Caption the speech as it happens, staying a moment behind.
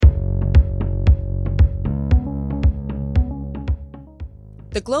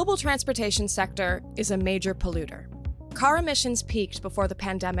The global transportation sector is a major polluter. Car emissions peaked before the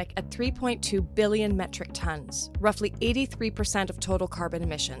pandemic at 3.2 billion metric tons, roughly 83% of total carbon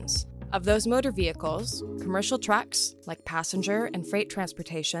emissions. Of those motor vehicles, commercial trucks, like passenger and freight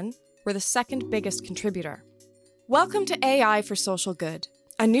transportation, were the second biggest contributor. Welcome to AI for Social Good,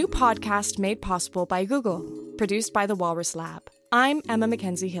 a new podcast made possible by Google, produced by the Walrus Lab. I'm Emma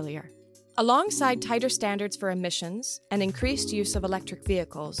Mackenzie Hillier. Alongside tighter standards for emissions and increased use of electric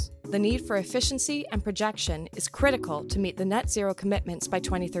vehicles, the need for efficiency and projection is critical to meet the net zero commitments by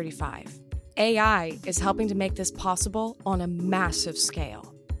 2035. AI is helping to make this possible on a massive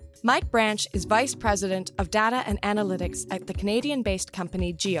scale. Mike Branch is Vice President of Data and Analytics at the Canadian-based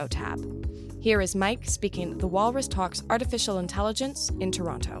company Geotab. Here is Mike speaking at the Walrus Talks Artificial Intelligence in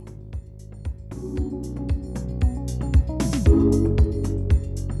Toronto.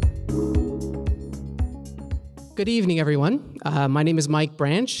 Good evening, everyone. My name is Mike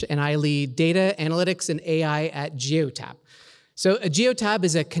Branch, and I lead data analytics and AI at Geotab. So Geotab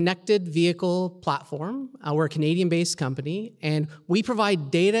is a connected vehicle platform. We're a Canadian-based company, and we provide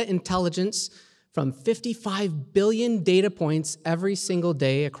data intelligence from 55 billion data points every single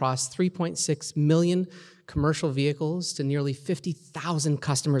day across 3.6 million commercial vehicles to nearly 50,000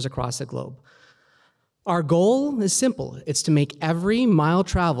 customers across the globe. Our goal is simple. It's to make every mile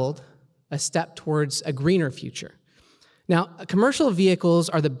traveled a step towards a greener future. Now, commercial vehicles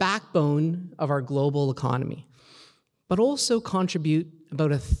are the backbone of our global economy, but also contribute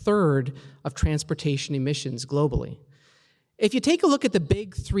about a third of transportation emissions globally. If you take a look at the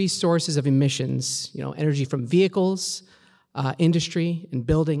big three sources of emissions, energy from vehicles, industry, and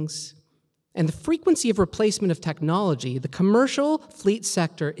buildings, and the frequency of replacement of technology, the commercial fleet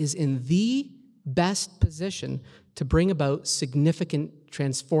sector is in the best position to bring about significant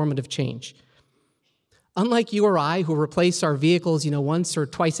transformative change. Unlike you or I, who replace our vehicles, once or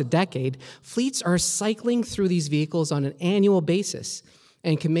twice a decade, fleets are cycling through these vehicles on an annual basis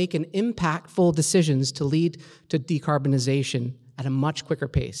and can make an impactful decisions to lead to decarbonization at a much quicker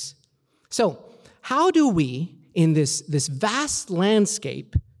pace. So, how do we, in this vast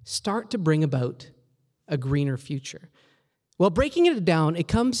landscape, start to bring about a greener future? Well, breaking it down, it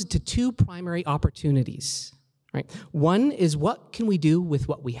comes to two primary opportunities. Right? One is what can we do with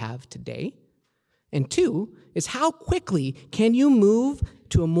what we have today? And two is how quickly can you move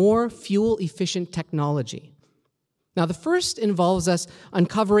to a more fuel-efficient technology? Now, the first involves us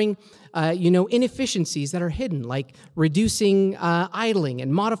uncovering, inefficiencies that are hidden, like reducing idling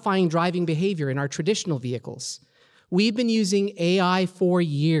and modifying driving behavior in our traditional vehicles. We've been using AI for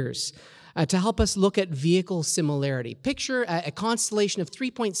years to help us look at vehicle similarity. Picture a constellation of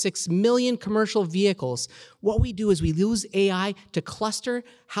 3.6 million commercial vehicles. What we do is we use AI to cluster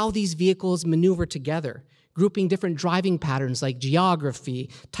how these vehicles maneuver together, grouping different driving patterns like geography,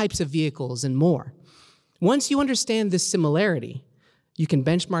 types of vehicles, and more. Once you understand this similarity, you can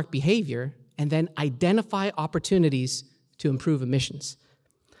benchmark behavior and then identify opportunities to improve emissions.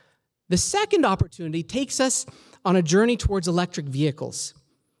 The second opportunity takes us on a journey towards electric vehicles.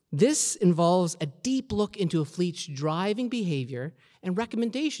 This involves a deep look into a fleet's driving behavior and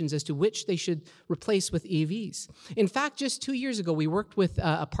recommendations as to which they should replace with EVs. In fact, just 2 years ago, we worked with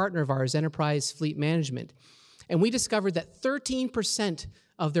a partner of ours, Enterprise Fleet Management, and we discovered that 13%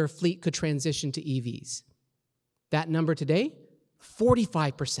 of their fleet could transition to EVs. That number today,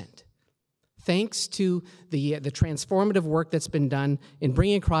 45%. Thanks to the transformative work that's been done in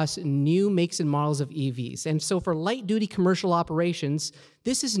bringing across new makes and models of EVs. And so for light-duty commercial operations,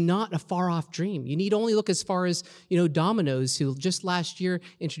 this is not a far-off dream. You need only look as far as, Domino's, who just last year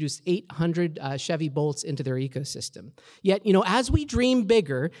introduced 800 Chevy Bolts into their ecosystem. Yet, as we dream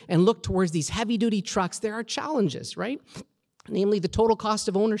bigger and look towards these heavy-duty trucks, there are challenges, right? Namely, the total cost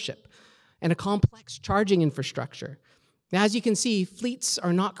of ownership and a complex charging infrastructure. Now, as you can see, fleets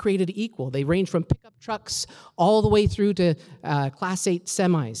are not created equal. They range from pickup trucks all the way through to Class 8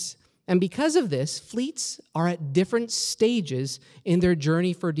 semis. And because of this, fleets are at different stages in their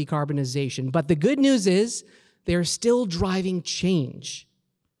journey for decarbonization. But the good news is they're still driving change.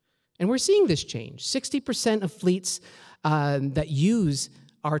 And we're seeing this change. 60% of fleets that use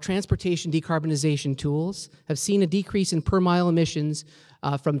our transportation decarbonization tools have seen a decrease in per mile emissions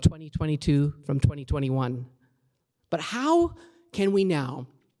from 2022 from 2021. But how can we now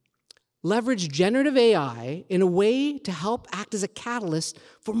leverage generative AI in a way to help act as a catalyst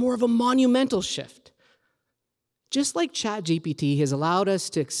for more of a monumental shift? Just like ChatGPT has allowed us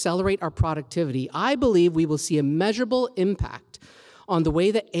to accelerate our productivity, I believe we will see a measurable impact on the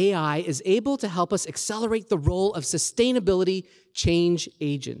way that AI is able to help us accelerate the role of sustainability change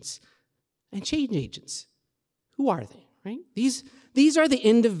agents. And change agents, who are they, right? These These are the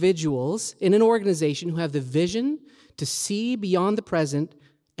individuals in an organization who have the vision to see beyond the present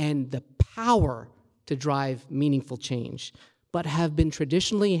and the power to drive meaningful change, but have been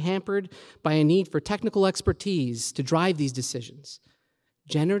traditionally hampered by a need for technical expertise to drive these decisions.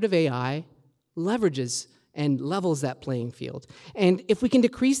 Generative AI leverages and levels that playing field. And if we can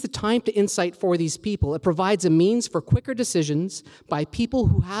decrease the time to insight for these people, it provides a means for quicker decisions by people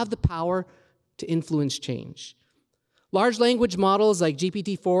who have the power to influence change. Large language models like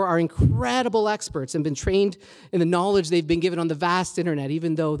GPT-4 are incredible experts and been trained in the knowledge they've been given on the vast internet,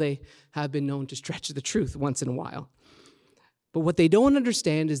 even though they have been known to stretch the truth once in a while. But what they don't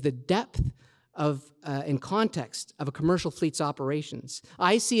understand is the depth of and context of a commercial fleet's operations.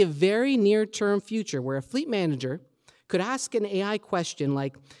 I see a very near-term future where a fleet manager could ask an AI question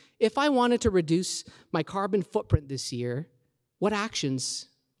like, if I wanted to reduce my carbon footprint this year, what actions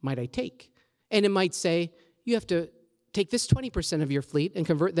might I take? And it might say, you have to take this 20% of your fleet and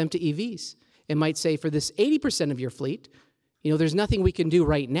convert them to EVs. It might say, for this 80% of your fleet, there's nothing we can do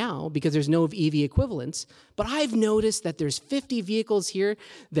right now because there's no EV equivalents, but I've noticed that there's 50 vehicles here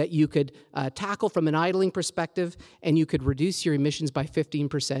that you could tackle from an idling perspective, and you could reduce your emissions by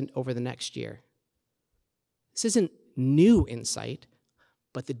 15% over the next year. This isn't new insight,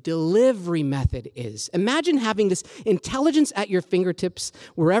 but the delivery method is. Imagine having this intelligence at your fingertips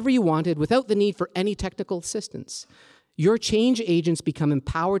wherever you wanted without the need for any technical assistance. Your change agents become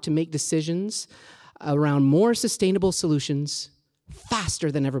empowered to make decisions around more sustainable solutions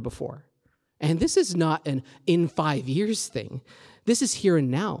faster than ever before. And this is not an in 5 years thing. This is here and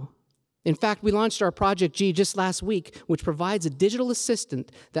now. In fact, we launched our Project G just last week, which provides a digital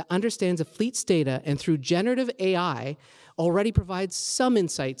assistant that understands a fleet's data and through generative AI already provides some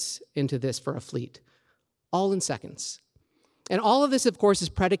insights into this for a fleet, all in seconds. And all of this, of course, is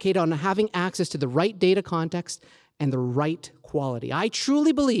predicated on having access to the right data context and the right quality. I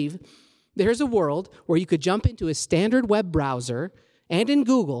truly believe there's a world where you could jump into a standard web browser and in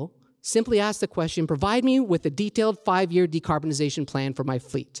Google, simply ask the question, provide me with a detailed 5-year decarbonization plan for my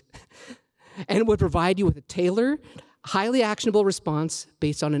fleet. And it would provide you with a tailored, highly actionable response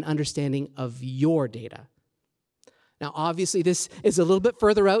based on an understanding of your data. Now, obviously, this is a little bit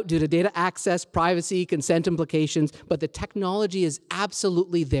further out due to data access, privacy, consent implications, but the technology is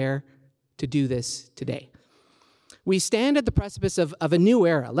absolutely there to do this today. We stand at the precipice of a new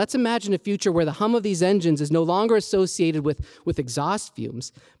era. Let's imagine a future where the hum of these engines is no longer associated with exhaust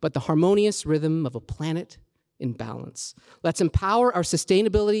fumes, but the harmonious rhythm of a planet in balance. Let's empower our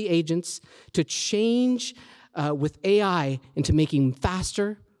sustainability agents to change with AI into making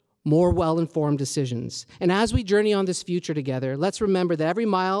faster, more well-informed decisions. And as we journey on this future together, let's remember that every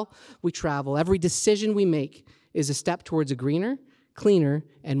mile we travel, every decision we make is a step towards a greener, cleaner,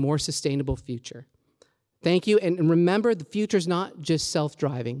 and more sustainable future. Thank you, and remember, the future is not just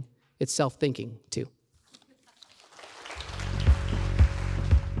self-driving, it's self-thinking, too.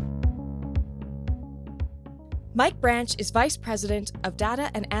 Mike Branch is Vice President of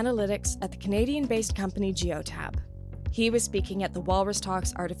Data and Analytics at the Canadian-based company Geotab. He was speaking at the Walrus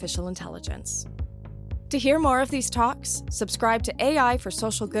Talks Artificial Intelligence. To hear more of these talks, subscribe to AI for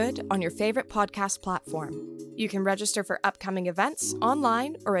Social Good on your favorite podcast platform. You can register for upcoming events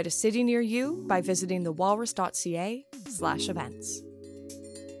online or at a city near you by visiting thewalrus.ca/events.